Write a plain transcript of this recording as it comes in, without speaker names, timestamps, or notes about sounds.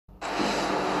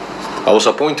I was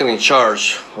appointed in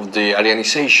charge of the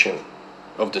alienization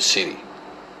of the city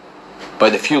by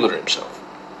the Führer himself.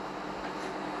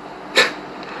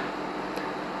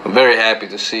 I'm very happy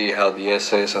to see how the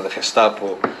SS and the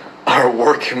Gestapo are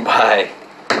working by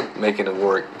making it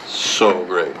work so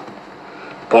great.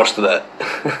 Pause to that.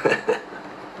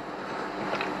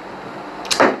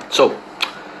 So,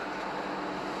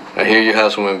 I hear you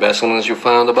have some embezzlements you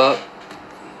found about,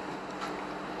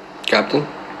 Captain?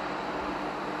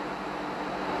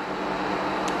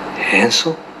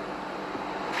 Hansel?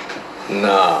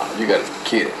 Nah, you gotta be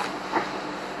kidding.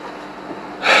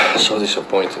 So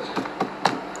disappointed.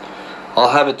 I'll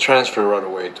have it transferred right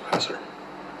away to Hazard.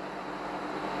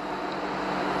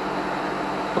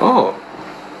 Oh,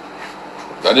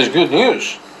 that is good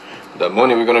news. That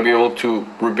money we're gonna be able to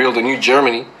rebuild a new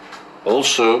Germany.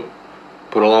 Also,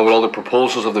 put along with all the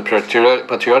proposals of the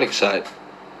patriotic side.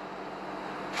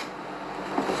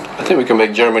 I think we can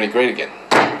make Germany great again.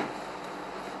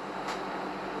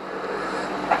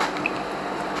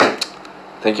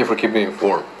 Thank you for keeping me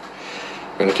informed.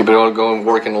 We're gonna keep it all going,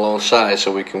 working alongside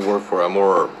so we can work for a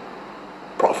more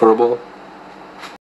profitable